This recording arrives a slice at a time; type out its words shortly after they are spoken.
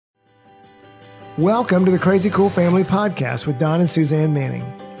Welcome to the Crazy Cool Family Podcast with Don and Suzanne Manning.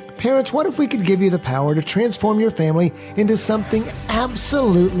 Parents, what if we could give you the power to transform your family into something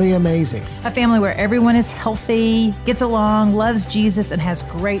absolutely amazing? A family where everyone is healthy, gets along, loves Jesus, and has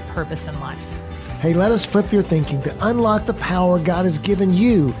great purpose in life. Hey, let us flip your thinking to unlock the power God has given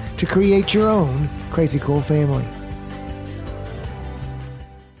you to create your own Crazy Cool family.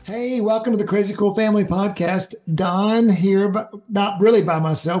 Hey, welcome to the Crazy Cool Family Podcast. Don here, but not really by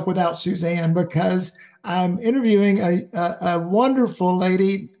myself, without Suzanne, because I'm interviewing a wonderful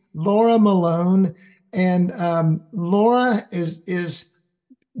lady, Laura Malone, and Laura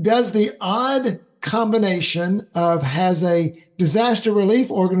does the odd combination of has a disaster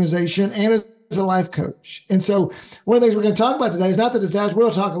relief organization and is a life coach. And so one of the things we're going to talk about today is not the disaster.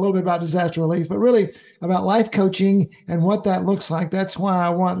 We'll talk a little bit about disaster relief, but really about life coaching and what that looks like. That's why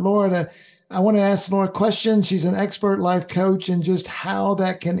I want to ask Laura questions. She's an expert life coach, and just how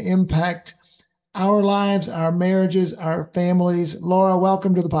that can impact our lives, our marriages, our families. Laura,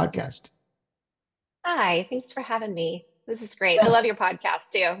 welcome to the podcast. Hi, thanks for having me. This is great. Yes. I love your podcast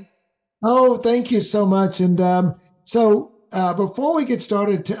too. Oh, thank you so much. And before we get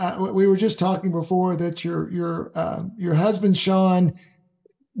started, we were just talking before that your husband Sean,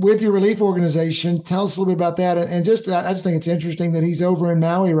 with your relief organization, tell us a little bit about that. And I just think it's interesting that he's over in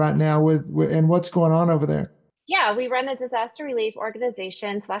Maui right now with and what's going on over there. Yeah, we run a disaster relief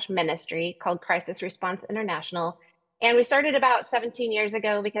organization / ministry called Crisis Response International. And we started about 17 years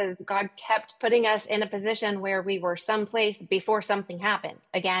ago because God kept putting us in a position where we were someplace before something happened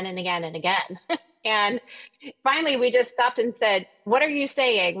again and again and again. And finally, we just stopped and said, "What are you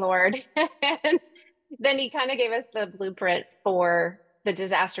saying, Lord?" And then he kind of gave us the blueprint for the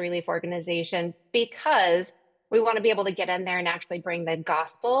disaster relief organization, because we want to be able to get in there and actually bring the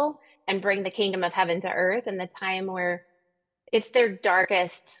gospel and bring the kingdom of heaven to earth in the time where it's their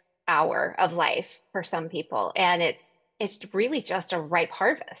darkest hour of life for some people. And it's really just a ripe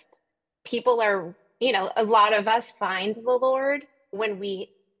harvest. People are, a lot of us find the Lord when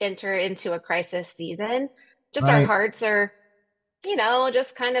we enter into a crisis season. Just Right. Our hearts are,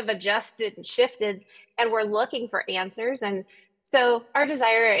 just kind of adjusted and shifted, and we're looking for answers. And so our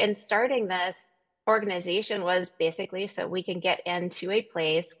desire in starting this organization was basically so we can get into a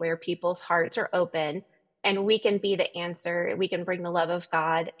place where people's hearts are open and we can be the answer. We can bring the love of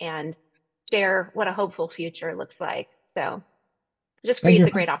God and share what a hopeful future looks like. So it just creates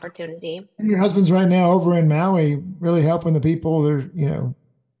a great opportunity. And your husband's right now over in Maui, really helping the people.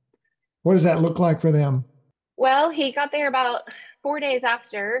 What does that look like for them? Well, he got there about 4 days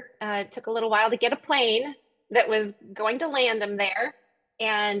after. It took a little while to get a plane that was going to land him there.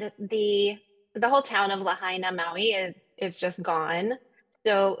 And the whole town of Lahaina, Maui is just gone.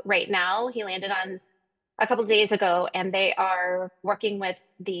 So right now he landed on a couple of days ago, and they are working with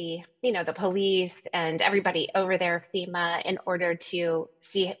the police and everybody over there, FEMA, in order to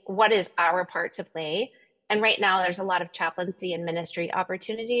see what is our part to play. And right now there's a lot of chaplaincy and ministry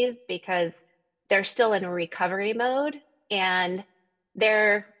opportunities because they're still in a recovery mode, and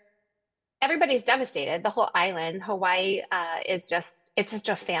everybody's devastated. The whole island, Hawaii, it's such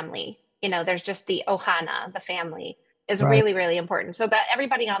a family. There's just the ohana, the family is Right. really, really important. So that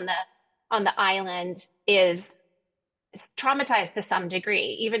everybody on the island is traumatized to some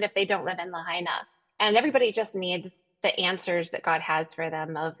degree, even if they don't live in Lahaina. And everybody just needs the answers that God has for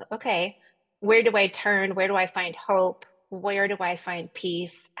them of, okay, where do I turn? Where do I find hope? Where do I find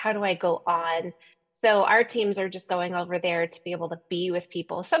peace? How do I go on? So our teams are just going over there to be able to be with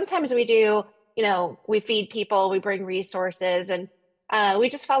people. Sometimes we do, we feed people, we bring resources, and we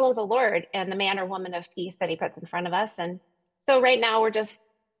just follow the Lord and the man or woman of peace that he puts in front of us. And so right now we're just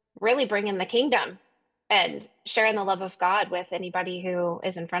really bringing the kingdom and sharing the love of God with anybody who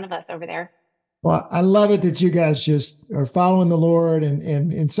is in front of us over there. Well, I love it that you guys just are following the Lord, and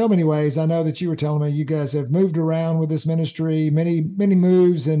in so many ways. I know that you were telling me you guys have moved around with this ministry, many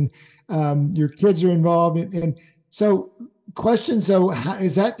moves, and your kids are involved. And so, question: so,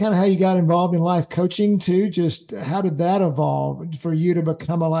 is that kind of how you got involved in life coaching too? Just how did that evolve for you to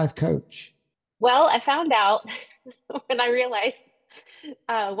become a life coach? Well, I found out when I realized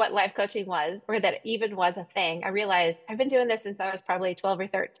what life coaching was, or that it even was a thing. I realized I've been doing this since I was probably 12 or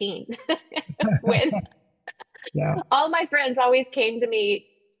 13, when Yeah. all my friends always came to me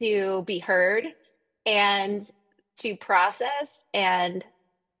to be heard and to process. And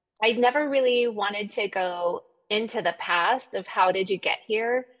I never really wanted to go into the past of how did you get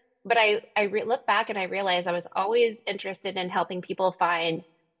here. But I look back and I realize I was always interested in helping people find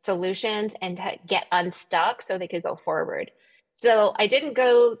solutions and to get unstuck so they could go forward. So I didn't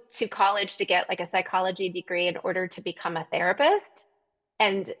go to college to get like a psychology degree in order to become a therapist.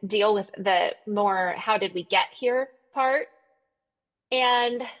 and deal with the more how did we get here part.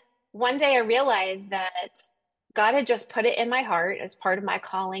 And one day I realized that God had just put it in my heart as part of my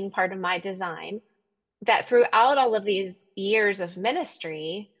calling, part of my design, that throughout all of these years of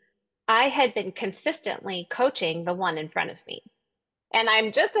ministry, I had been consistently coaching the one in front of me. And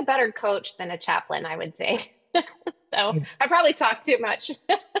I'm just a better coach than a chaplain, I would say. So I probably talk too much.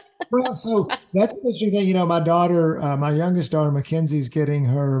 Well, so that's the interesting thing. My daughter, my youngest daughter, Mackenzie's getting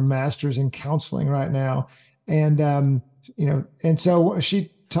her master's in counseling right now. And, and so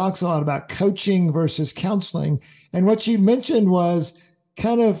she talks a lot about coaching versus counseling. And what she mentioned was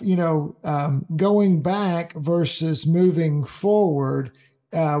kind of, going back versus moving forward.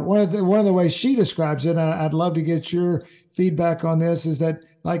 One of the ways she describes it, and I'd love to get your feedback on this, is that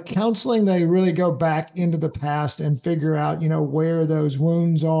like counseling, they really go back into the past and figure out, where those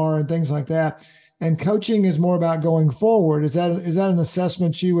wounds are and things like that. And coaching is more about going forward. Is that an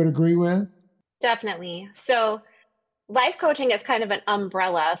assessment you would agree with? Definitely. So life coaching is kind of an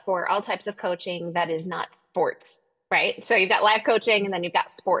umbrella for all types of coaching that is not sports, right? So you've got life coaching and then you've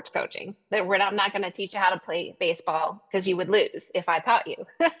got sports coaching. I'm not going to teach you how to play baseball because you would lose if I taught you,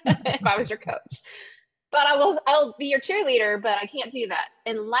 if I was your coach. But I'll be your cheerleader, but I can't do that.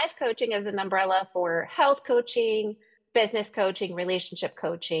 And life coaching is an umbrella for health coaching, business coaching, relationship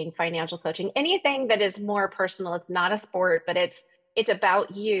coaching, financial coaching, anything that is more personal. It's not a sport, but it's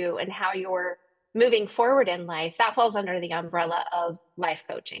about you and how you're moving forward in life. That falls under the umbrella of life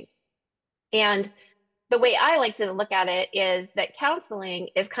coaching. And the way I like to look at it is that counseling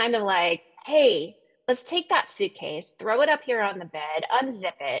is kind of like, hey, let's take that suitcase, throw it up here on the bed,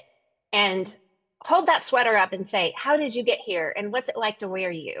 unzip it, and hold that sweater up and say, how did you get here? And what's it like to wear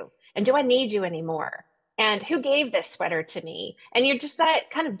you? And do I need you anymore? And who gave this sweater to me? And you're just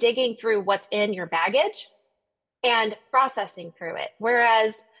kind of digging through what's in your baggage and processing through it.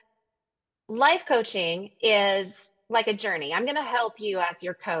 Whereas life coaching is like a journey. I'm going to help you as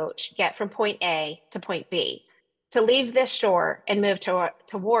your coach get from point A to point B, to leave this shore and move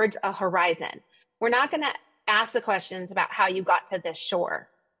towards a horizon. We're not going to ask the questions about how you got to this shore.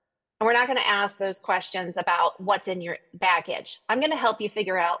 And we're not going to ask those questions about what's in your baggage. I'm going to help you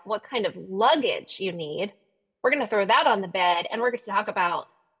figure out what kind of luggage you need. We're going to throw that on the bed and we're going to talk about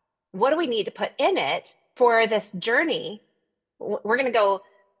what do we need to put in it for this journey. We're going to go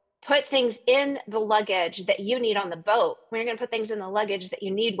put things in the luggage that you need on the boat. We're going to put things in the luggage that you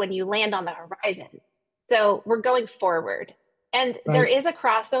need when you land on the horizon. So we're going forward. And there Right. is a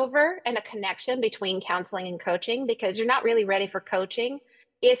crossover and a connection between counseling and coaching because you're not really ready for coaching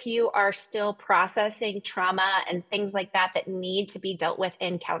if you are still processing trauma and things like that that need to be dealt with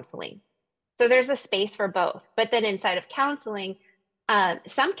in counseling. So there's a space for both. But then inside of counseling,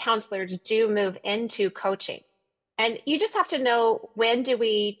 some counselors do move into coaching. And you just have to know, when do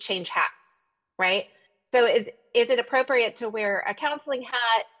we change hats, right? So is it appropriate to wear a counseling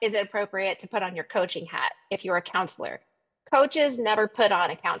hat? Is it appropriate to put on your coaching hat if you're a counselor? Coaches never put on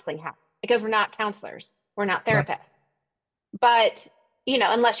a counseling hat because we're not counselors. We're not Right. therapists. But,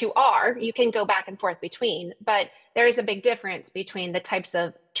 unless you are, you can go back and forth between. But there is a big difference between the types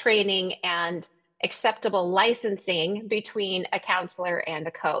of training and acceptable licensing between a counselor and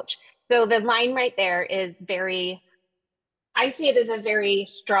a coach. So the line right there is I see it as a very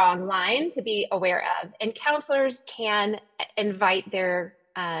strong line to be aware of. And counselors can invite their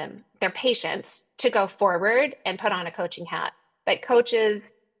patients to go forward and put on a coaching hat, but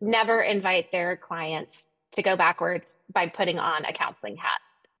coaches never invite their clients to go backwards by putting on a counseling hat.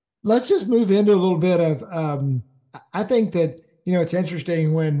 Let's just move into a little bit of, I think that, it's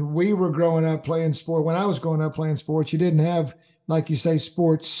interesting when we were growing up playing sport, when I was growing up playing sports, you didn't have, like you say,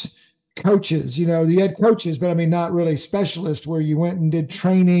 sports coaches. You had coaches, but I mean, not really specialists where you went and did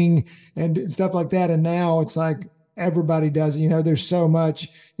training and stuff like that. And now it's like everybody does it. There's so much,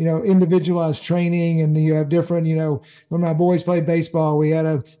 individualized training, and you have different, when my boys played baseball, we had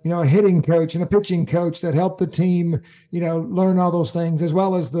a hitting coach and a pitching coach that helped the team, learn all those things, as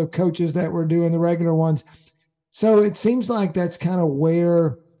well as the coaches that were doing the regular ones. So it seems like that's kind of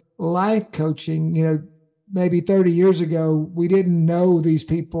where life coaching, maybe 30 years ago, we didn't know these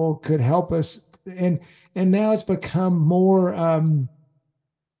people could help us. And now it's become more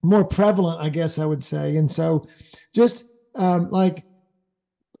prevalent, I guess I would say. And so just like,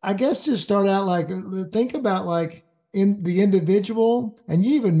 I guess just start out like, think about like in the individual, and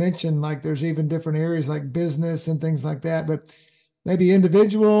you even mentioned like there's even different areas like business and things like that, but maybe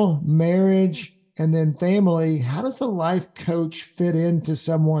individual, marriage, and then family. How does a life coach fit into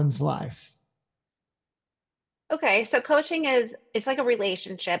someone's life? Okay, so coaching it's like a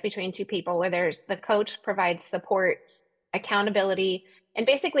relationship between two people where there's the coach provides support, accountability, and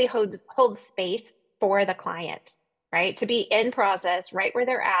basically holds space for the client, right? To be in process, right where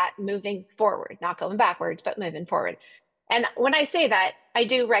they're at, moving forward, not going backwards, but moving forward. And when I say that, I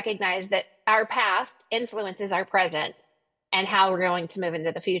do recognize that our past influences our present and how we're going to move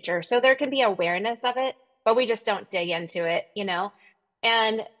into the future. So there can be awareness of it, but we just don't dig into it, you know?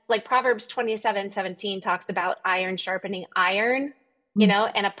 And like Proverbs 27:17 talks about iron sharpening iron, you Mm. know,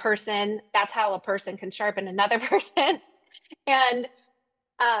 and a person, that's how a person can sharpen another person. And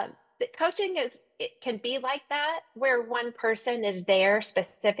the coaching is, it can be like that, where one person is there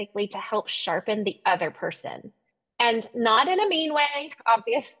specifically to help sharpen the other person. And not in a mean way,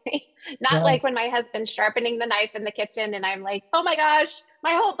 obviously. Not Right. like when my husband's sharpening the knife in the kitchen and I'm like, oh my gosh,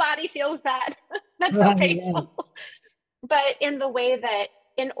 my whole body feels that. That's so Right. Right. painful. But in the way that,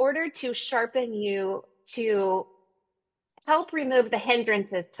 in order to sharpen you, to help remove the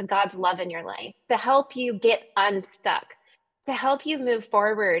hindrances to God's love in your life, to help you get unstuck, to help you move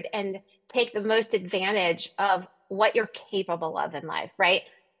forward and take the most advantage of what you're capable of in life, right?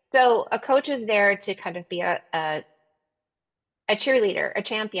 So a coach is there to kind of be a cheerleader, a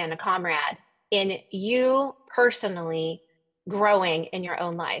champion, a comrade in you personally growing in your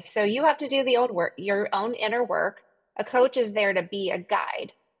own life. So you have to do the old work, your own inner work. A coach is there to be a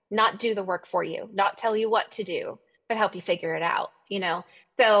guide, not do the work for you, not tell you what to do, but help you figure it out, you know?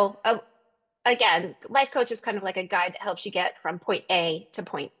 So again, life coach is kind of like a guide that helps you get from point A to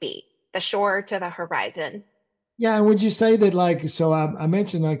point B, the shore to the horizon. Yeah, and would you say that like so I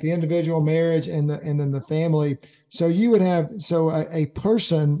mentioned like the individual marriage and then the family. So you would have so a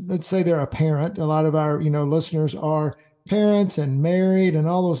person, let's say they're a parent. A lot of our listeners are parents and married and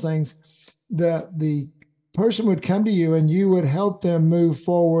all those things. The person would come to you and you would help them move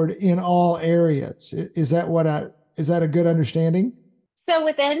forward in all areas. Is that is that a good understanding? So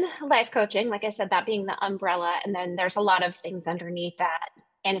within life coaching, like I said, that being the umbrella, and then there's a lot of things underneath that.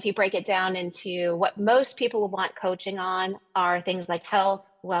 And if you break it down into what most people want coaching on are things like health,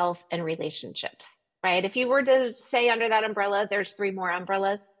 wealth, and relationships, right? If you were to say under that umbrella, there's three more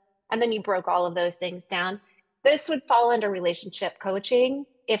umbrellas, and then you broke all of those things down. This would fall under relationship coaching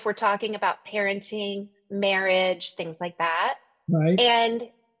if we're talking about parenting, marriage, things like that. Right. And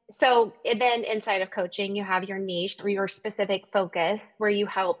so and then inside of coaching, you have your niche or your specific focus where you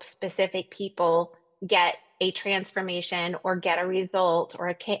help specific people get a transformation or get a result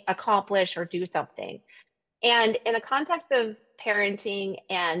or accomplish or do something. And in the context of parenting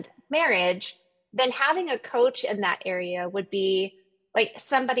and marriage, then having a coach in that area would be like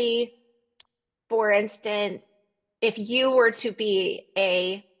somebody, for instance, if you were to be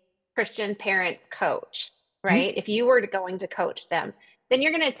a Christian parent coach, right? If you were to going to coach them, then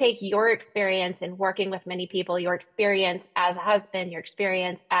you're going to take your experience in working with many people, your experience as a husband, your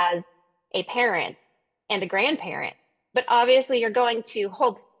experience as a parent and a grandparent. But obviously, you're going to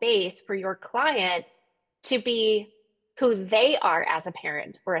hold space for your client to be who they are as a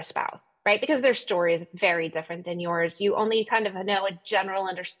parent or a spouse, right? Because their story is very different than yours. You only kind of know a general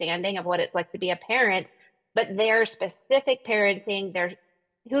understanding of what it's like to be a parent, but their specific parenting, their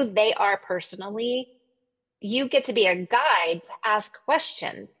who they are personally, you get to be a guide to ask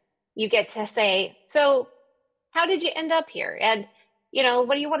questions. You get to say, so how did you end up here? And, you know,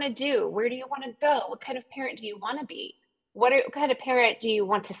 what do you want to do? Where do you want to go? What kind of parent do you want to be? What kind of parent do you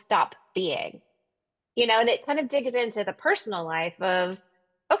want to stop being? You know, and it kind of digs into the personal life of,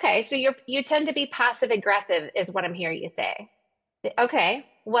 okay, so you tend to be passive aggressive, is what I'm hearing you say. Okay,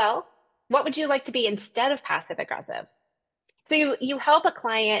 well, what would you like to be instead of passive aggressive? So you help a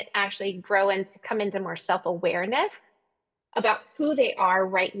client actually grow and to come into more self-awareness about who they are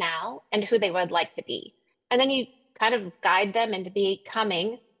right now and who they would like to be. And then you kind of guide them into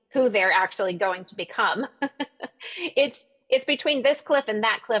becoming who they're actually going to become. It's between this cliff and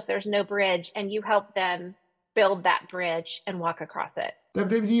that cliff, there's no bridge, and you help them build that bridge and walk across it.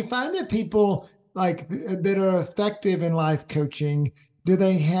 Do you find that people like that are effective in life coaching, do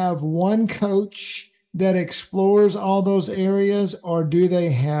they have one coach that explores all those areas, or do they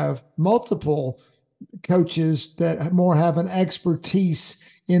have multiple coaches that more have an expertise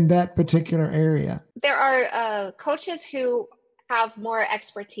in that particular area? There are coaches who have more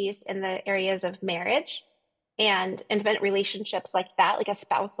expertise in the areas of marriage and intimate relationships like that, like a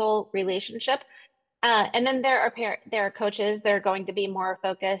spousal relationship. And then there are coaches that are going to be more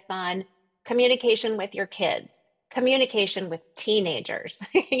focused on communication with your kids, communication with teenagers.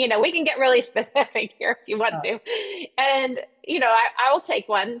 You know, we can get really specific here if you want to. And you know, I will take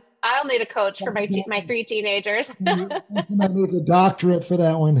one. I'll need a coach for my three teenagers. Somebody needs a doctorate for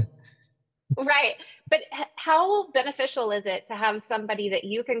that one. Right. But how beneficial is it to have somebody that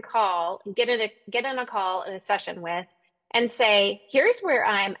you can call and get in a call in a session with and say, here's where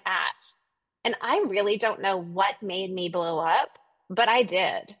I'm at. And I really don't know what made me blow up, but I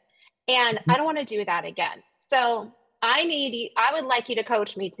did. And I don't want to do that again. So I would like you to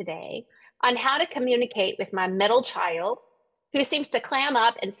coach me today on how to communicate with my middle child who seems to clam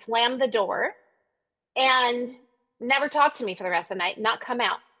up and slam the door and never talk to me for the rest of the night, not come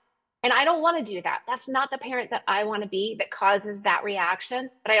out. And I don't want to do that. That's not the parent that I want to be that causes that reaction.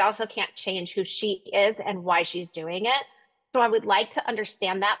 But I also can't change who she is and why she's doing it. So I would like to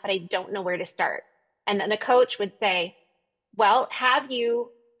understand that, but I don't know where to start. And then the coach would say, well, have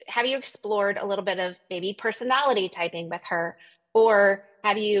you explored a little bit of maybe personality typing with her? Or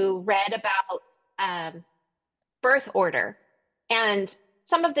have you read about birth order and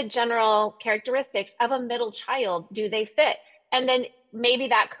some of the general characteristics of a middle child? Do they fit? And then maybe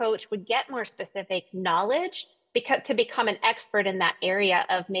that coach would get more specific knowledge because to become an expert in that area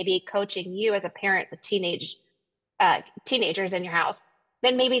of maybe coaching you as a parent with teenagers in your house.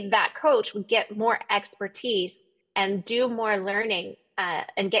 Then maybe that coach would get more expertise and do more learning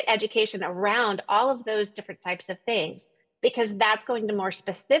and get education around all of those different types of things, because that's going to more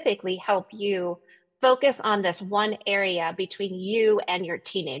specifically help you focus on this one area between you and your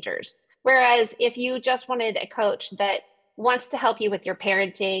teenagers. Whereas if you just wanted a coach that wants to help you with your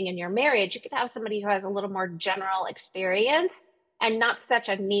parenting and your marriage, you could have somebody who has a little more general experience and not such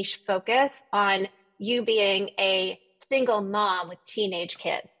a niche focus on you being a single mom with teenage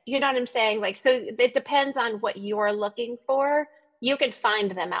kids. You know what I'm saying? Like, so it depends on what you're looking for. You can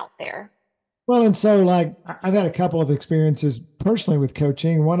find them out there. Well, and so like I've had a couple of experiences personally with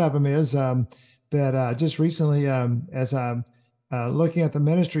coaching. One of them is that just recently, as I'm looking at the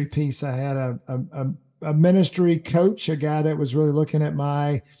ministry piece, I had a ministry coach, a guy that was really looking at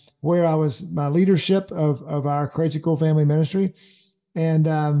my leadership of our Crazy Cool Family Ministry.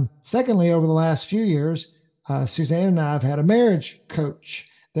 And secondly, over the last few years, Suzanne and I have had a marriage coach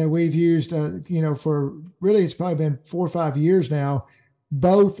that we've used, for really, it's probably been 4 or 5 years now.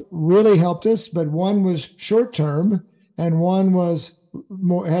 Both really helped us, but one was short term and one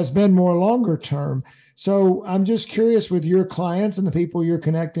has been more longer term. So I'm just curious with your clients and the people you're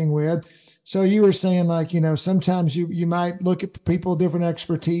connecting with. So you were saying sometimes you might look at people, different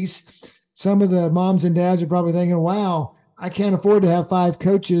expertise. Some of the moms and dads are probably thinking, wow, I can't afford to have 5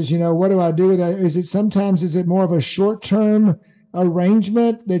 coaches. What do I do with that? Is it more of a short term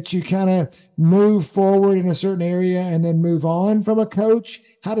arrangement that you kind of move forward in a certain area and then move on from a coach?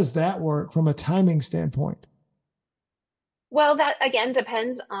 How does that work from a timing standpoint? Well, that again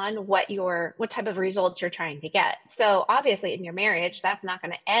depends on what type of results you're trying to get. So obviously in your marriage, that's not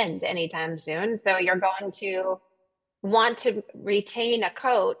going to end anytime soon. So you're going to want to retain a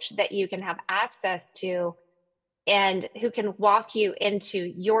coach that you can have access to and who can walk you into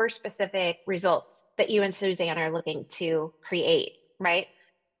your specific results that you and Suzanne are looking to create, right?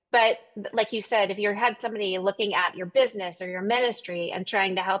 But like you said, if you had somebody looking at your business or your ministry and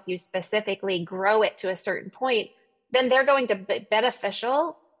trying to help you specifically grow it to a certain point, then they're going to be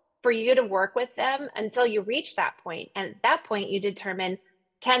beneficial for you to work with them until you reach that point. And at that point, you determine,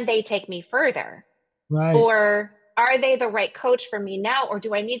 can they take me further? Right. Or are they the right coach for me now? Or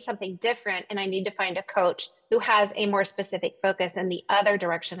do I need something different and I need to find a coach who has a more specific focus in the other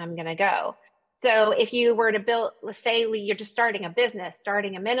direction I'm going to go? So if you were to build, let's say you're just starting a business,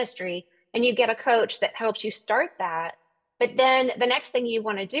 starting a ministry, and you get a coach that helps you start that, but then the next thing you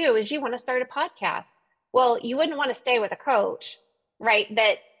want to do is you want to start a podcast. Well, you wouldn't want to stay with a coach, right?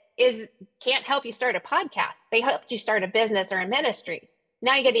 That is can't help you start a podcast. They helped you start a business or a ministry.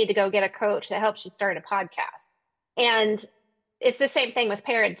 Now you need to go get a coach that helps you start a podcast. And it's the same thing with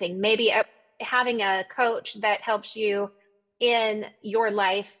parenting. Maybe having a coach that helps you in your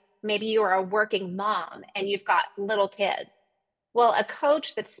life. Maybe you are a working mom and you've got little kids. Well, a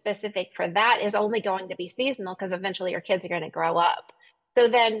coach that's specific for that is only going to be seasonal because eventually your kids are going to grow up. So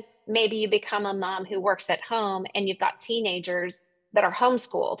then maybe you become a mom who works at home and you've got teenagers that are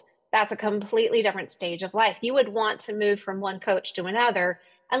homeschooled. That's a completely different stage of life. You would want to move from one coach to another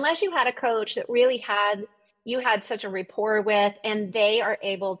unless you had a coach that you had such a rapport with and they are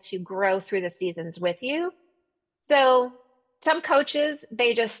able to grow through the seasons with you. So some coaches,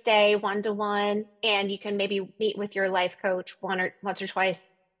 they just stay one-to-one and you can maybe meet with your life coach once or twice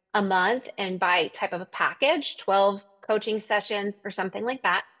a month and buy type of a package, 12 coaching sessions or something like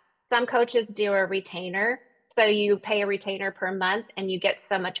that. Some coaches do a retainer. So you pay a retainer per month and you get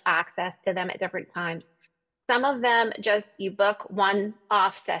so much access to them at different times. Some of them just you book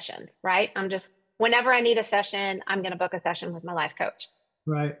one-off session, right? Whenever I need a session, I'm going to book a session with my life coach.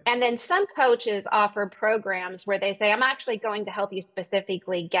 Right. And then some coaches offer programs where they say, I'm actually going to help you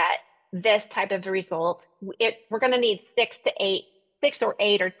specifically get this type of result, we're going to need 6 or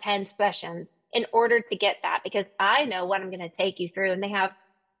 8 or 10 sessions in order to get that, because I know what I'm going to take you through. And they have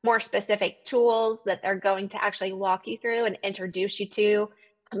more specific tools that they're going to actually walk you through and introduce you to,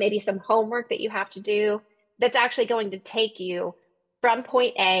 maybe some homework that you have to do that's actually going to take you from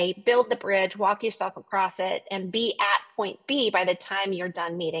point A, build the bridge, walk yourself across it, and be at point B by the time you're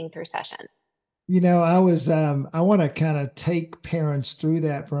done meeting through sessions. I want to kind of take parents through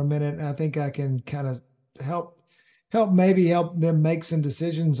that for a minute. And I think I can kind of help them make some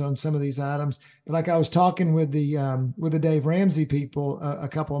decisions on some of these items. But like I was talking with the Dave Ramsey people a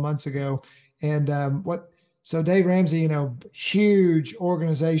couple of months ago, and so Dave Ramsey, huge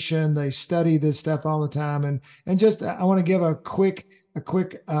organization. They study this stuff all the time. And just, I want to give a quick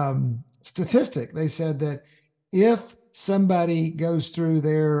statistic. They said that if somebody goes through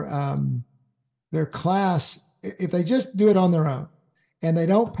their class, if they just do it on their own and they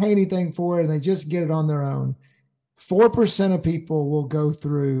don't pay anything for it and they just get it on their own, 4% of people will go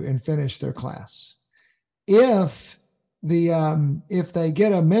through and finish their class. If they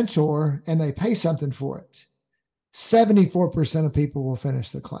get a mentor and they pay something for it, 74% of people will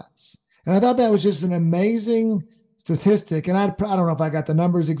finish the class. And I thought that was just an amazing statistic. And I don't know if I got the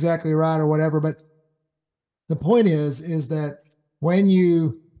numbers exactly right or whatever, but the point is that when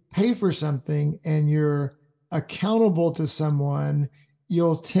you pay for something and you're accountable to someone,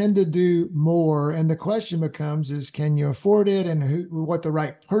 you'll tend to do more. And the question becomes can you afford it, and what the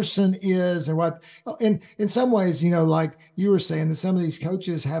right person is, and what, in some ways, like you were saying, that some of these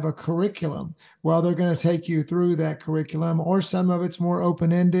coaches have a curriculum. Well, they're going to take you through that curriculum, or some of it's more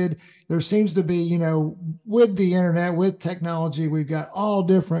open-ended. There seems to be, with the internet, with technology, we've got all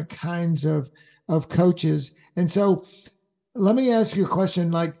different kinds of coaches. And so let me ask you a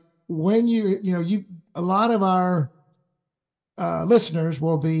question. Like, when a lot of our listeners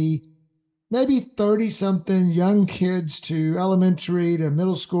will be maybe 30 something, young kids to elementary to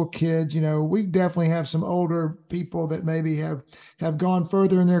middle school kids. We definitely have some older people that maybe have gone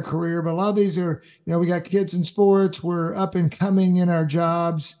further in their career, but a lot of these are, we got kids in sports, we're up and coming in our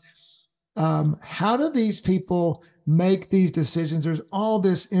jobs. How do these people make these decisions? There's all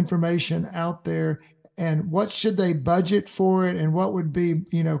this information out there. And what should they budget for it? And what would be,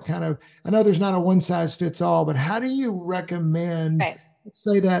 kind of, I know there's not a one size fits all, but how do you recommend, right,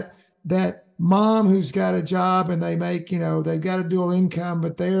 say that mom who's got a job and they make, they've got a dual income,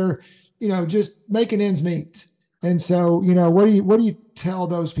 but they're, just making ends meet. And so, what do you tell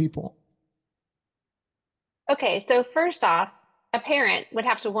those people? Okay, so first off, a parent would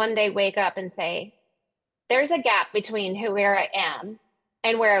have to one day wake up and say, there's a gap between where I am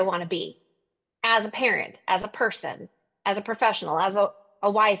and where I want to be, as a parent, as a person, as a professional, as a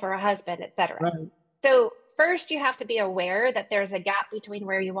wife or a husband, etc. Right. So first you have to be aware that there's a gap between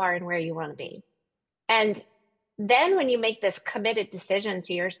where you are and where you want to be. And then when you make this committed decision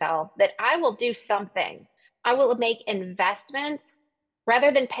to yourself that I will do something, I will make investment rather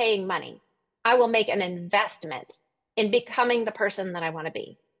than paying money. I will make an investment in becoming the person that I want to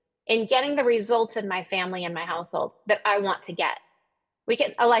be, in getting the results in my family and my household that I want to get.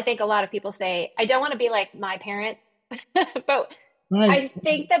 I think a lot of people say, I don't want to be like my parents, but Right. I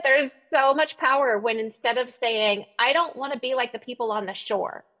think that there's so much power when, instead of saying, I don't want to be like the people on the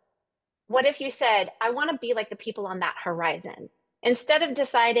shore, what if you said, I want to be like the people on that horizon? Instead of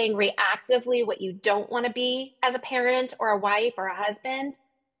deciding reactively what you don't want to be as a parent or a wife or a husband,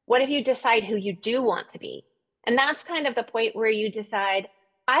 what if you decide who you do want to be? And that's kind of the point where you decide,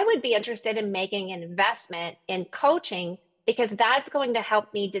 I would be interested in making an investment in coaching, because that's going to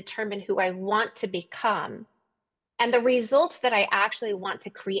help me determine who I want to become and the results that I actually want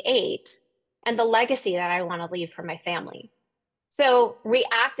to create and the legacy that I want to leave for my family. So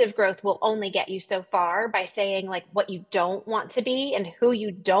reactive growth will only get you so far by saying like what you don't want to be and who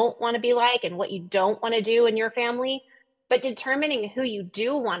you don't want to be like and what you don't want to do in your family. But determining who you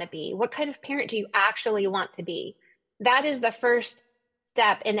do want to be, what kind of parent do you actually want to be? That is the first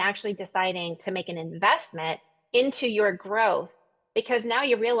step in actually deciding to make an investment into your growth, because now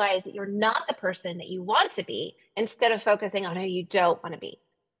you realize that you're not the person that you want to be, instead of focusing on who you don't want to be.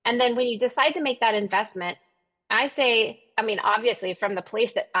 And then when you decide to make that investment, I say, obviously from the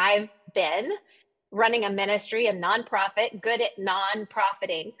place that I've been running a ministry, a nonprofit, good at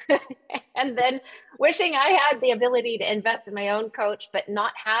non-profiting, and then wishing I had the ability to invest in my own coach, but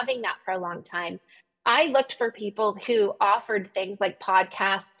not having that for a long time, I looked for people who offered things like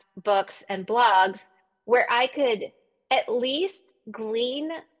podcasts, books, and blogs where I could at least glean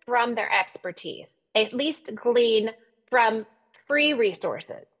from their expertise, at least glean from free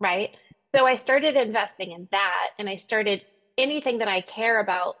resources, right? So I started investing in that, and I started anything that I care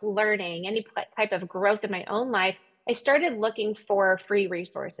about learning, any type of growth in my own life, I started looking for free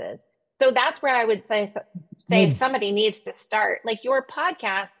resources. So that's where I would say if Good. somebody needs to start, like your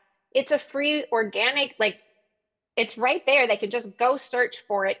podcast, it's a free organic, like it's right there. They can just go search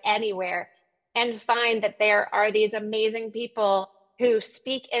for it anywhere and find that there are these amazing people who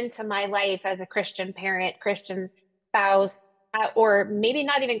speak into my life as a Christian parent, Christian spouse, or maybe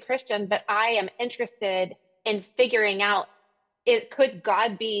not even Christian, but I am interested in figuring out it could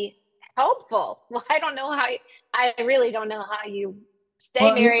God be helpful? Well, I don't know how, I really don't know how you stay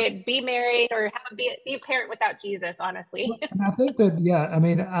Well, married, be married, or be a parent without Jesus, honestly. and I think that, yeah, I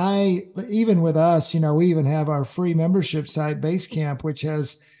mean, even with us, we even have our free membership site, Basecamp, which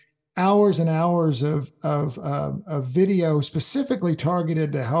has hours and hours of video specifically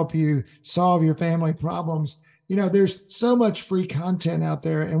targeted to help you solve your family problems. There's so much free content out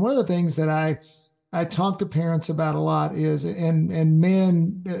there. And one of the things that I talk to parents about a lot is, and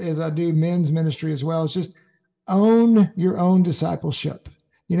men, as I do men's ministry as well, is just own your own discipleship.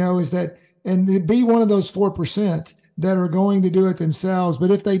 Is that, and be one of those 4% that are going to do it themselves.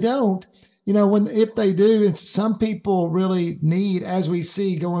 But if they don't, if they do, it's some people really need, as we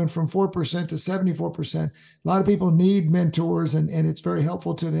see going from 4% to 74%, a lot of people need mentors, and it's very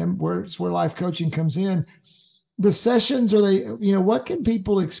helpful to them. It's where life coaching comes in. The sessions, are they, what can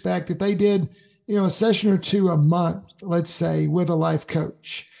people expect if they did, a session or two a month, let's say, with a life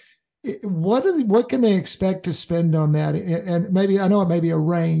coach? What can they expect to spend on that? And maybe, I know it may be a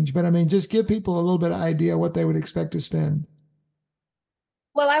range, but I mean, just give people a little bit of idea what they would expect to spend.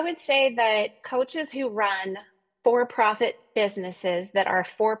 Well, I would say that coaches who run for-profit businesses that are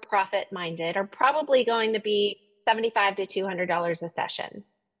for-profit minded are probably going to be $75 to $200 a session.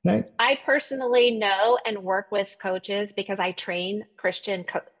 Okay. I personally know and work with coaches because I train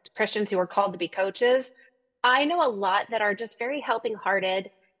Christians who are called to be coaches. I know a lot that are just very helping hearted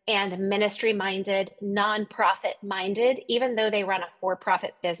and ministry minded, nonprofit minded, even though they run a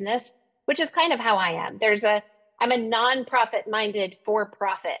for-profit business, which is kind of how I am. I'm a nonprofit minded for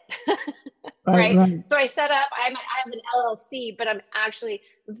profit, Right, right? right. So I have an LLC, but I'm actually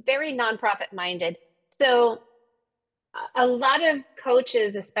very nonprofit minded. So a lot of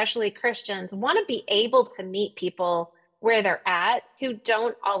coaches, especially Christians, want to be able to meet people where they're at who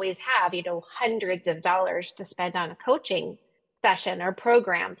don't always have, hundreds of dollars to spend on a coaching session or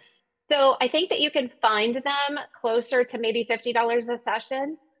program. So I think that you can find them closer to maybe $50 a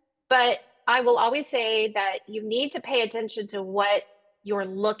session, but I will always say that you need to pay attention to what you're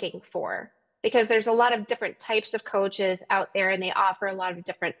looking for because there's a lot of different types of coaches out there and they offer a lot of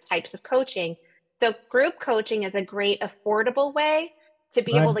different types of coaching. So group coaching is a great affordable way to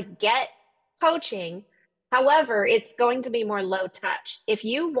be Right. able to get coaching. However, it's going to be more low touch. If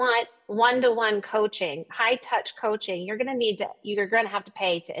you want one-to-one coaching, high touch coaching, you're going to have to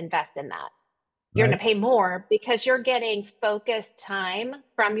pay to invest in that. You're Right. going to pay more because you're getting focused time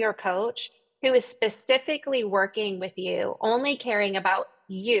from your coach who is specifically working with you, only caring about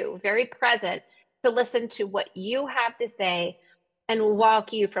you, very present to listen to what you have to say and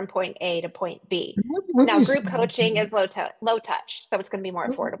walk you from point A to point B. Wouldn't Now, you say, group coaching is low touch, so it's going to be more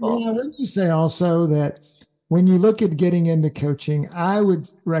affordable. yeah, wouldn't you say also that when you look at getting into coaching, I would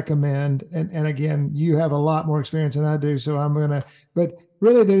recommend, and again, you have a lot more experience than I do, so but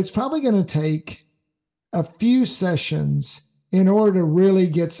really that it's probably going to take a few sessions in order to really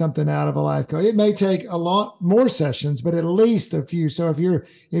get something out of a life coach. It may take a lot more sessions, but at least a few. So if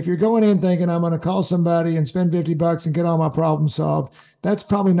you're going in thinking I'm going to call somebody and spend $50 and get all my problems solved, that's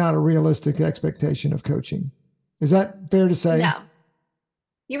probably not a realistic expectation of coaching. Is that fair to say? No,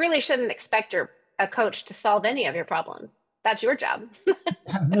 you really shouldn't expect a coach to solve any of your problems. That's your job,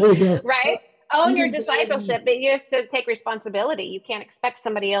 There you go. right? Own You your can say, discipleship, but you have to take responsibility. You can't expect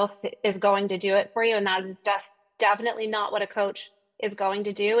somebody else is going to do it for you, and that is just definitely not what a coach is going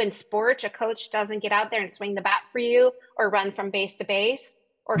to do. In sports, a coach doesn't get out there and swing the bat for you or run from base to base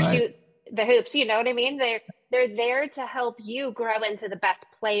or right. shoot the hoops. You know what I mean? They're there to help you grow into the best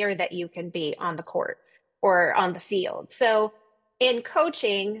player that you can be on the court or on the field. So in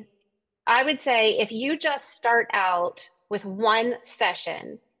coaching, I would say if you just start out with one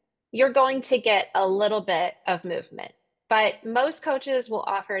session, you're going to get a little bit of movement. But most coaches will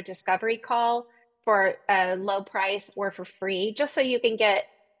offer a discovery call for a low price or for free, just so you can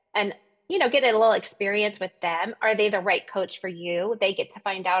an get a little experience with them. Are they the right coach for you? They get to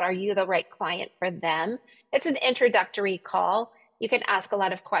find out, are you the right client for them? It's an introductory call. You can ask a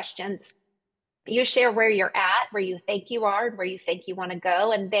lot of questions. You share where you're at, where you think you are, and where you think you want to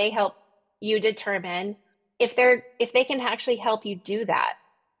go, and they help you determine if they can actually help you do that.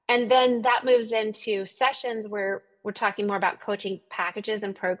 And then that moves into sessions where we're talking more about coaching packages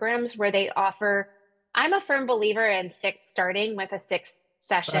and programs where they offer, I'm a firm believer in starting with a six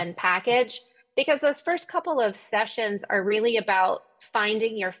Right. session package, because those first couple of sessions are really about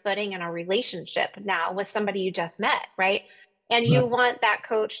finding your footing in a relationship now with somebody you just met, right? And you Right. want that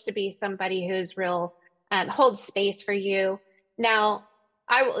coach to be somebody who's real, holds space for you. Now,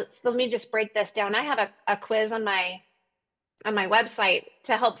 so let me just break this down. I have a quiz on my website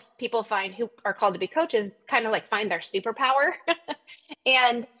to help people find who are called to be coaches, kind of like find their superpower.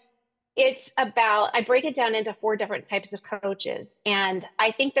 And it's about, I break it down into four different types of coaches. And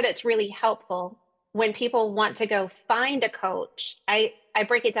I think that it's really helpful when people want to go find a coach. I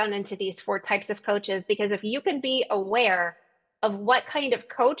break it down into these four types of coaches, because if you can be aware of what kind of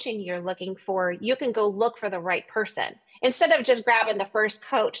coaching you're looking for, you can go look for the right person instead of just grabbing the first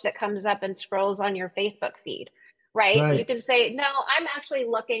coach that comes up and scrolls on your Facebook feed, right? You Right. can say, no, I'm actually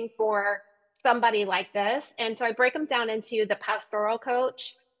looking for somebody like this. And so I break them down into the pastoral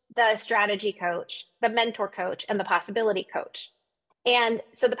coach, the strategy coach, the mentor coach, and the possibility coach. And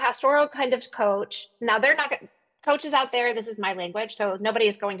so the pastoral kind of coach, now they're not coaches out there, this is my language. So nobody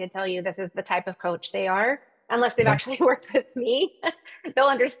is going to tell you this is the type of coach they are unless they've Yeah. actually worked with me. They'll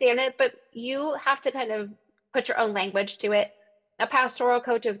understand it, but you have to kind of put your own language to it. A pastoral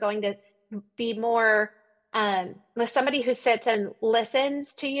coach is going to be more with somebody who sits and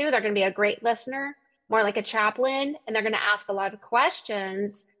listens to you. They're going to be a great listener, more like a chaplain, and they're going to ask a lot of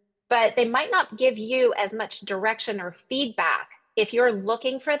questions, but they might not give you as much direction or feedback. If you're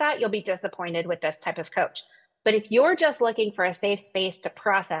looking for that, you'll be disappointed with this type of coach. But if you're just looking for a safe space to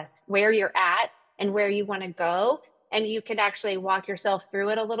process where you're at and where you want to go, and you can actually walk yourself through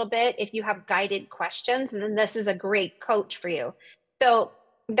it a little bit, if you have guided questions, then this is a great coach for you. So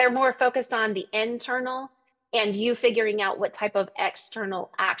they're more focused on the internal and you figuring out what type of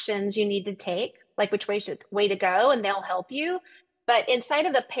external actions you need to take, like which way to go, and they'll help you. But inside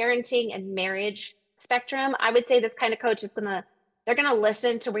of the parenting and marriage spectrum, I would say this kind of coach is they're gonna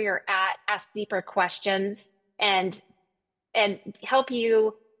listen to where you're at, ask deeper questions, and help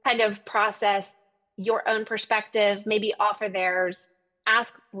you kind of process your own perspective, maybe offer theirs,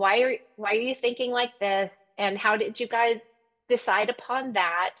 ask why are you thinking like this, and how did you guys decide upon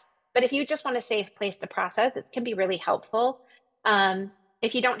that. But if you just want a safe place to process, it can be really helpful.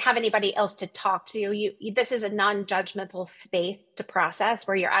 If you don't have anybody else to talk to, this is a non-judgmental space to process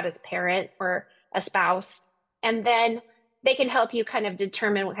where you're at as a parent or a spouse. And then they can help you kind of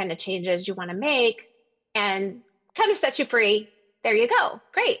determine what kind of changes you want to make and kind of set you free. There you go.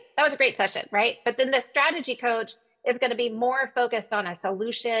 Great. That was a great session, right? But then the strategy coach is going to be more focused on a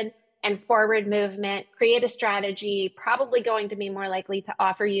solution and forward movement, create a strategy, probably going to be more likely to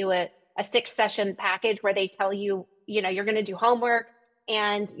offer you a six session package where they tell you, you're going to do homework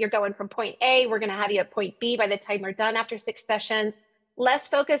and you're going from point A. We're going to have you at point B by the time we're done after six sessions. Less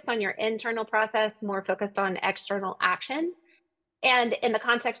focused on your internal process, more focused on external action. And in the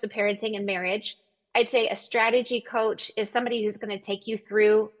context of parenting and marriage, I'd say a strategy coach is somebody who's going to take you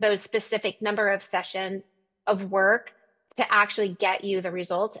through those specific number of sessions of work to actually get you the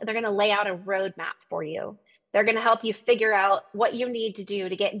results. And they're going to lay out a roadmap for you. They're going to help you figure out what you need to do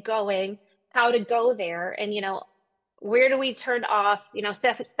to get going, how to go there. And, where do we turn off?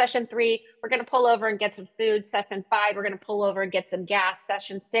 Session 3, we're going to pull over and get some food. Session 5, we're going to pull over and get some gas.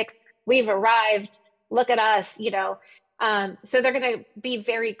 Session 6, we've arrived. Look at us, so they're going to be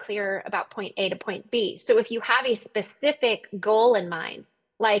very clear about point A to point B. So if you have a specific goal in mind,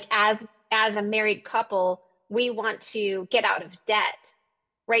 like as a married couple, we want to get out of debt,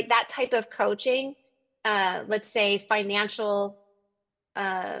 right? That type of coaching, let's say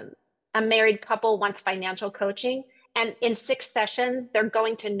uh, a married couple wants financial coaching. And in 6 sessions, they're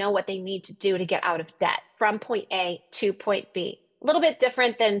going to know what they need to do to get out of debt from point A to point B. A little bit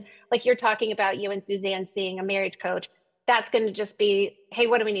different than like you're talking about you and Suzanne seeing a marriage coach. That's going to just be, hey,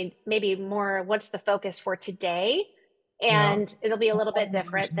 what do we need? Maybe more, what's the focus for today? Yeah. And it'll be a little bit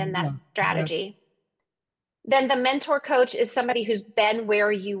different than that Yeah. Yeah. strategy. Then the mentor coach is somebody who's been where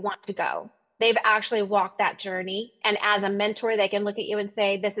you want to go. They've actually walked that journey. And as a mentor, they can look at you and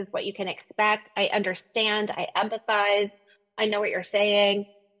say, this is what you can expect. I understand. I empathize. I know what you're saying.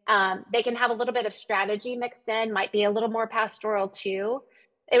 They can have a little bit of strategy mixed in, might be a little more pastoral too.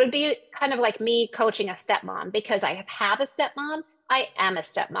 It would be kind of like me coaching a stepmom because I have a stepmom. I am a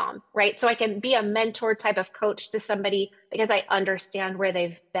stepmom, right? So I can be a mentor type of coach to somebody because I understand where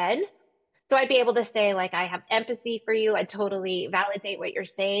they've been. So I'd be able to say, like, I have empathy for you. I totally validate what you're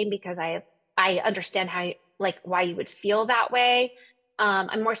saying because I understand like why you would feel that way.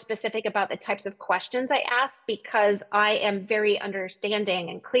 I'm more specific about the types of questions I ask because I am very understanding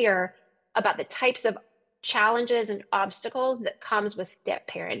and clear about the types of challenges and obstacles that comes with step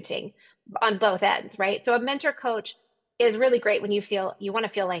parenting on both ends, right? So a mentor coach is really great when you want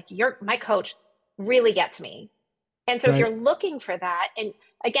to feel like my coach really gets me. And so if Right. you're looking for that, and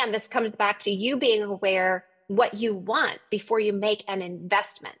again, this comes back to you being aware what you want before you make an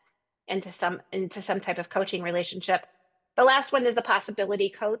investment into some type of coaching relationship. The last one is the possibility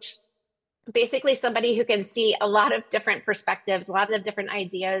coach. Basically somebody who can see a lot of different perspectives, a lot of different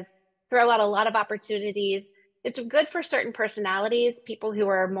ideas, throw out a lot of opportunities. It's good for certain personalities, people who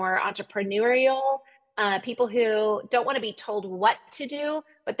are more entrepreneurial, people who don't want to be told what to do,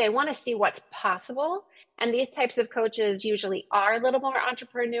 but they want to see what's possible. And these types of coaches usually are a little more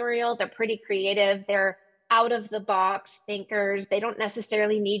entrepreneurial. They're pretty creative. They're out of the box thinkers. They don't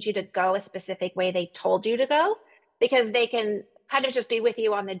necessarily need you to go a specific way they told you to go, because they can kind of just be with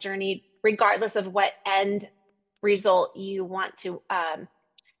you on the journey, regardless of what end result you want to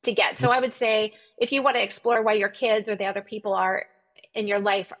get. So I would say if you want to explore why your kids or the other people are in your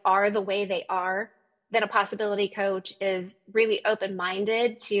life are the way they are, then a possibility coach is really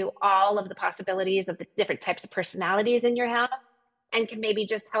open-minded to all of the possibilities of the different types of personalities in your house, and can maybe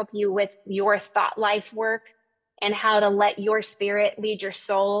just help you with your thought life work and how to let your spirit lead your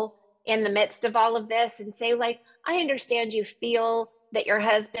soul in the midst of all of this, and say, like, I understand you feel that your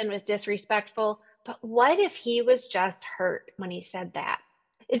husband was disrespectful, but what if he was just hurt when he said that?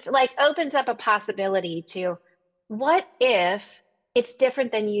 It's like opens up a possibility to, what if it's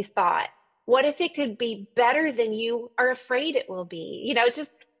different than you thought? What if it could be better than you are afraid it will be? It's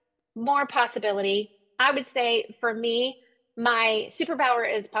just more possibility. I would say for me, my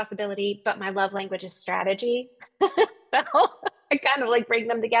superpower is possibility, but my love language is strategy. So I kind of like bring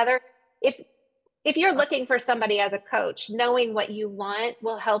them together. If if you're looking for somebody as a coach, knowing what you want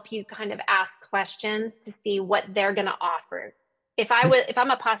will help you kind of ask questions to see what they're going to offer. If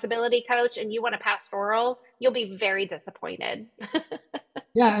I'm a possibility coach and you want a pastoral, you'll be very disappointed.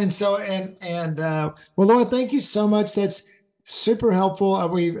 Yeah, and so well, Laura, thank you so much. That's super helpful.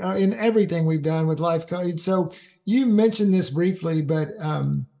 We in everything we've done with life coach. So you mentioned this briefly, but I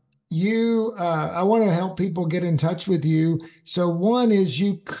want to help people get in touch with you. So one is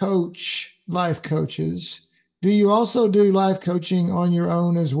you coach life coaches. Do you also do life coaching on your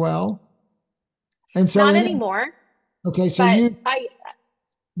own as well? And so Not anymore, okay, so but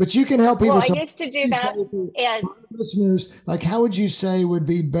but you can help people. I So used to do that. And listeners, like, how would you say would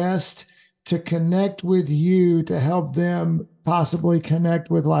be best to connect with you to help them possibly connect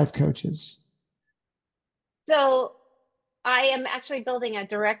with life coaches? so I am actually building a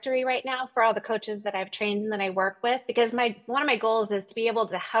directory right now for all the coaches that I've trained and that I work with, because one of my goals is to be able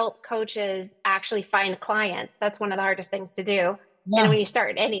to help coaches actually find clients. That's one of the hardest things to do, when Yeah. you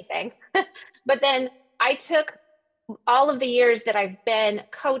start anything. But then I took all of the years that I've been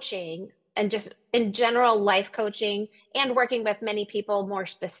coaching and just in general life coaching and working with many people more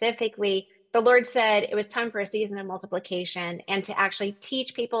specifically, the Lord said it was time for a season of multiplication and to actually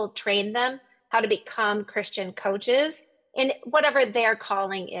teach people, train them how to become Christian coaches in whatever their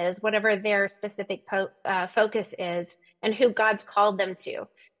calling is, whatever their specific focus is, and who God's called them to.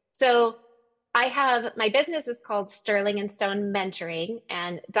 So I have my business is called Sterling and Stone Mentoring,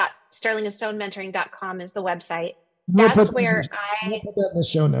 and sterlingandstonementoring.com is the website. I'm gonna That's put that in where I'm gonna put that in the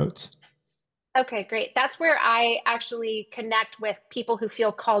show notes. okay, great. That's where I actually connect with people who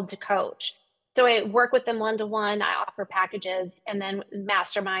feel called to coach. So I work with them one to one. I offer packages and then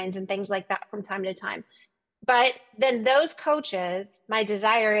masterminds and things like that from time to time. But then those coaches, my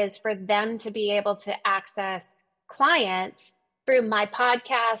desire is for them to be able to access clients through my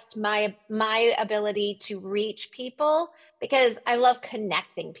podcast, my ability to reach people, because I love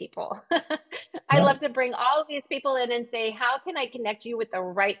connecting people. I Yeah. love to bring all of these people in and say, how can I connect you with the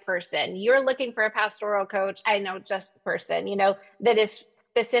right person? You're looking for a pastoral coach. I know just the person, that is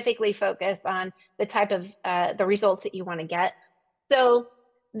specifically focused on the type of the results that you want to get. So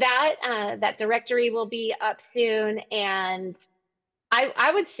that directory will be up soon, and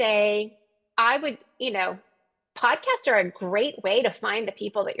I would say I would podcasts are a great way to find the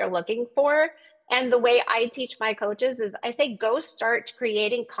people that you're looking for. And the way I teach my coaches is I say go start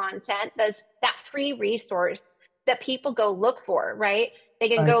creating content, that free resource that people go look for, right? They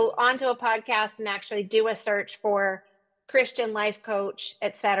can Right. go onto a podcast and actually do a search for Christian life coach,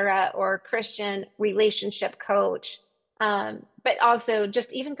 etc., or Christian relationship coach. But also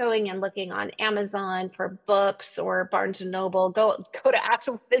just even going and looking on Amazon for books or Barnes and Noble, go to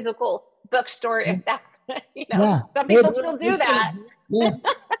actual physical bookstore if that's Yeah. some Well, people still do this still that. exists. Yes.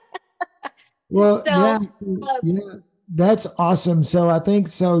 Well, yeah, So, yeah, that's awesome. So I think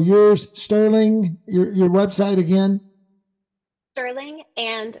so. Yours, Sterling, your website again. Sterling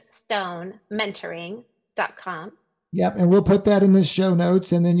and Stone Mentoring. Yep. And we'll put that in the show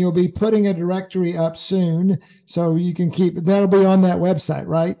notes, and then you'll be putting a directory up soon. So you can that'll be on that website,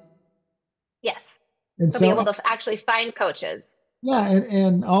 right? Yes. And They'll be able to actually find coaches. Yeah.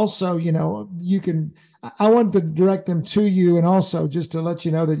 And also, I wanted to direct them to you, and also just to let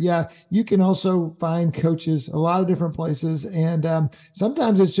you know that, you can also find coaches a lot of different places. And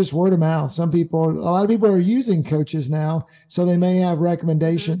sometimes it's just word of mouth. A lot of people are using coaches now, so they may have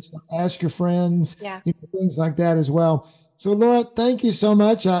recommendations. Mm-hmm. Ask your friends, things like that as well. So Laura, thank you so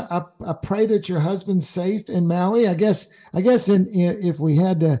much. I pray that your husband's safe in Maui. I guess if we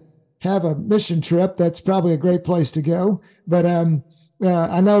had to have a mission trip, that's probably a great place to go. But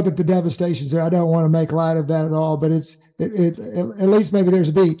I know that the devastation's there. I don't want to make light of that at all, but it at least maybe there's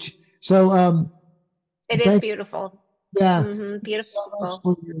a beach. So it is beautiful. Yeah. Mm-hmm. Beautiful.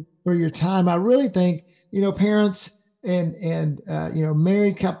 So much for your time. I really think, parents and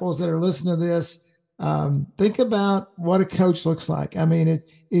married couples that are listening to this, think about what a coach looks like. I mean,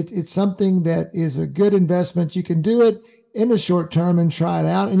 it's something that is a good investment. You can do it in the short term and try it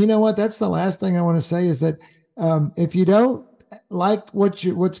out. And you know what? That's the last thing I want to say is that if you don't like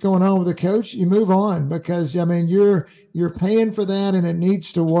what's going on with the coach, you move on, because you're paying for that and it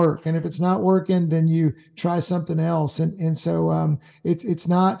needs to work. And if it's not working, then you try something else. And so it's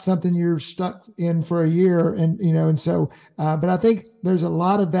not something you're stuck in for a year. But I think there's a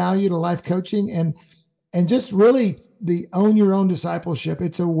lot of value to life coaching and just really the own your own discipleship.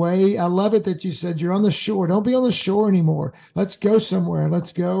 It's a way. I love it that you said you're on the shore. Don't be on the shore anymore. Let's go somewhere.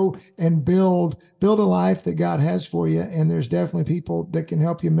 Let's go and build a life that God has for you. And there's definitely people that can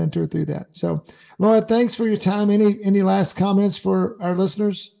help you mentor through that. So Laura, thanks for your time. Any last comments for our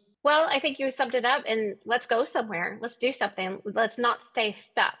listeners? Well, I think you summed it up, and let's go somewhere. Let's do something. Let's not stay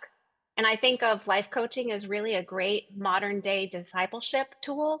stuck. And I think of life coaching as really a great modern day discipleship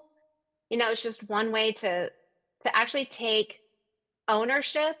tool. It's just one way to actually take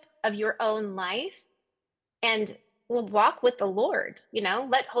ownership of your own life and walk with the Lord.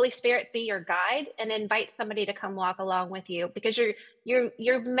 Let Holy Spirit be your guide and invite somebody to come walk along with you, because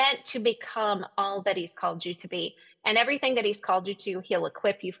you're meant to become all that He's called you to be, and everything that He's called you to, He'll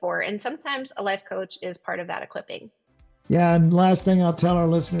equip you for. And sometimes a life coach is part of that equipping. Yeah. And last thing I'll tell our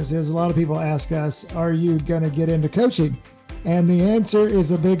listeners is a lot of people ask us, are you going to get into coaching? And the answer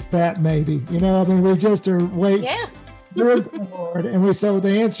is a big fat maybe. We just are waiting for the Lord. And so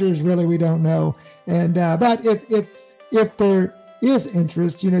the answer is really, we don't know. And but if there is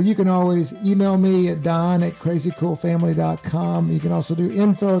interest, you can always email me at don@crazycoolfamily.com. You can also do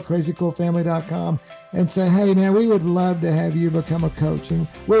info@crazycoolfamily.com and say, hey, man, we would love to have you become a coach. And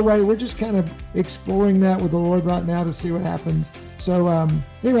we're just kind of exploring that with the Lord right now to see what happens. So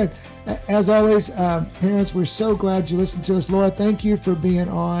anyway, as always, parents, we're so glad you listened to us. Laura, thank you for being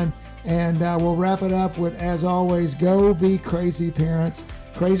on. And we'll wrap it up with, as always, go be crazy, parents,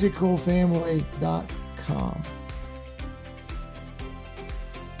 crazycoolfamily.com.